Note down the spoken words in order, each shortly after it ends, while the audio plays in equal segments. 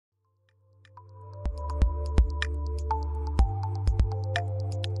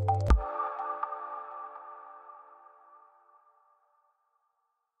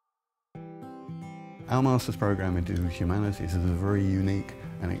Our Master's Programme in Digital Humanities is a very unique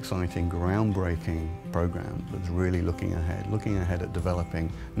and exciting, groundbreaking programme that's really looking ahead at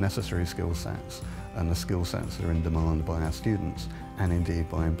developing necessary skill sets and the skill sets that are in demand by our students and indeed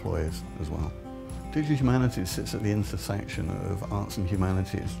by employers as well. Digital Humanities sits at the intersection of arts and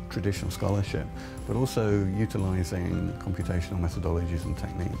humanities, traditional scholarship, but also utilising computational methodologies and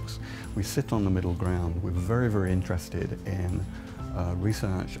techniques. We sit on the middle ground. We're very interested in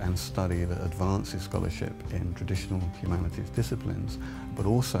research and study that advances scholarship in traditional humanities disciplines, but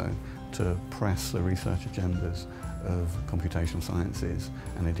also to press the research agendas of computational sciences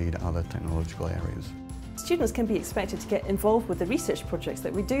and indeed other technological areas. Students can be expected to get involved with the research projects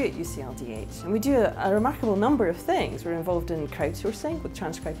that we do at UCLDH, and we do a remarkable number of things. We're involved in crowdsourcing with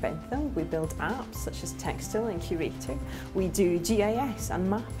Transcribe Bentham, we build apps such as Textile and Curator, we do GIS and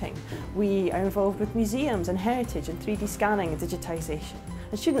mapping, we are involved with museums and heritage and 3D scanning and digitisation.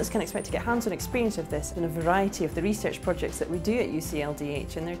 And students can expect to get hands-on experience of this in a variety of the research projects that we do at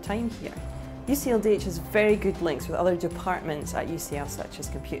UCLDH in their time here. UCLDH has very good links with other departments at UCL such as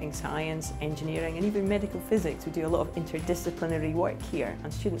computing science, engineering and even medical physics. We do a lot of interdisciplinary work here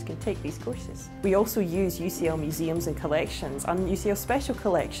and students can take these courses. We also use UCL museums and collections and UCL special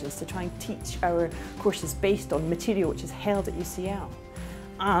collections to try and teach our courses based on material which is held at UCL.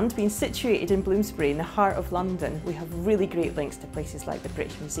 And being situated in Bloomsbury in the heart of London, we have really great links to places like the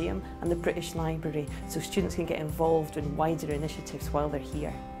British Museum and the British Library, so students can get involved in wider initiatives while they're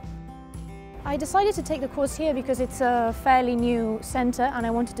here. I decided to take the course here because it's a fairly new centre and I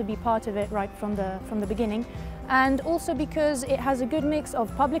wanted to be part of it right from the beginning, and also because it has a good mix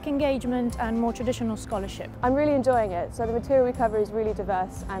of public engagement and more traditional scholarship. I'm really enjoying it, so the material we cover is really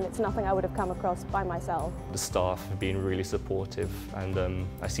diverse and it's nothing I would have come across by myself. The staff have been really supportive and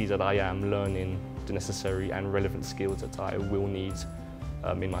I see that I am learning the necessary and relevant skills that I will need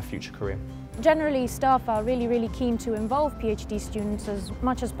in my future career. Generally, staff are really keen to involve PhD students as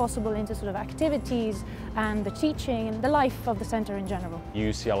much as possible into sort of activities and the teaching and the life of the centre in general.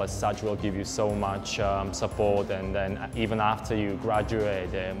 UCL as such will give you so much support, and then even after you graduate,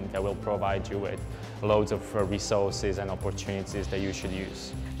 they will provide you with loads of resources and opportunities that you should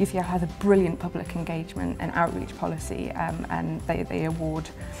use. UCL has a brilliant public engagement and outreach policy, and they award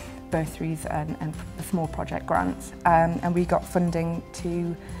bursaries and small project grants, and we got funding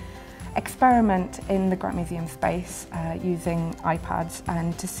to experiment in the Grant Museum space using iPads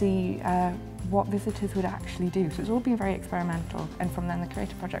and to see what visitors would actually do. So it's all been very experimental, and from then the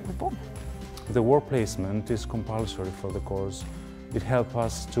Creative Project was born. The work placement is compulsory for the course. It helps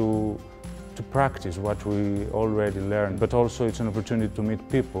us to practice what we already learned, but also it's an opportunity to meet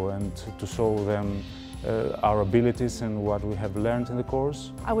people and to show them our abilities and what we have learned in the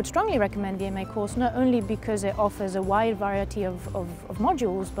course. I would strongly recommend the MA course, not only because it offers a wide variety of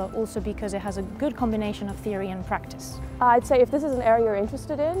modules, but also because it has a good combination of theory and practice. I'd say if this is an area you're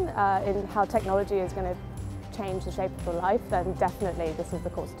interested in how technology is going to change the shape of your life, then definitely this is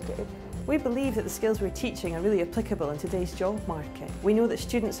the course to do. We believe that the skills we're teaching are really applicable in today's job market. We know that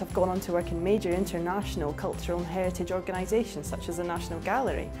students have gone on to work in major international cultural and heritage organisations such as the National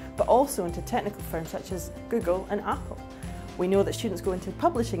Gallery, but also into technical firms such as Google and Apple. We know that students go into the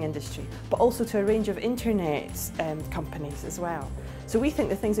publishing industry, but also to a range of internet companies as well. So we think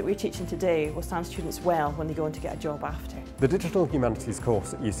the things that we're teaching today will stand students well when they go on to get a job after. The Digital Humanities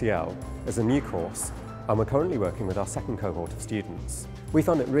course at UCL is a new course, and we're currently working with our second cohort of students. We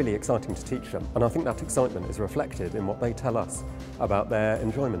find it really exciting to teach them, and I think that excitement is reflected in what they tell us about their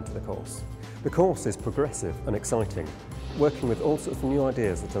enjoyment of the course. The course is progressive and exciting, working with all sorts of new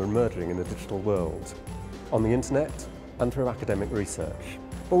ideas that are emerging in the digital world, on the internet and through academic research.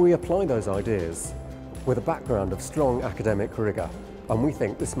 But we apply those ideas with a background of strong academic rigour, and we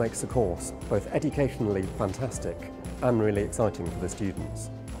think this makes the course both educationally fantastic and really exciting for the students.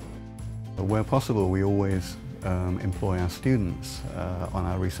 Where possible, we always employ our students on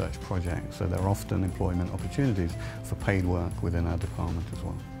our research projects, so there are often employment opportunities for paid work within our department as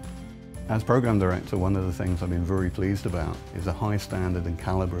well. As Programme Director, one of the things I've been very pleased about is the high standard and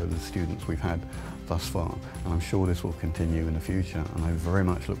calibre of the students we've had thus far, and I'm sure this will continue in the future, and I very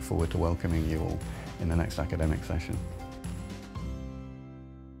much look forward to welcoming you all in the next academic session.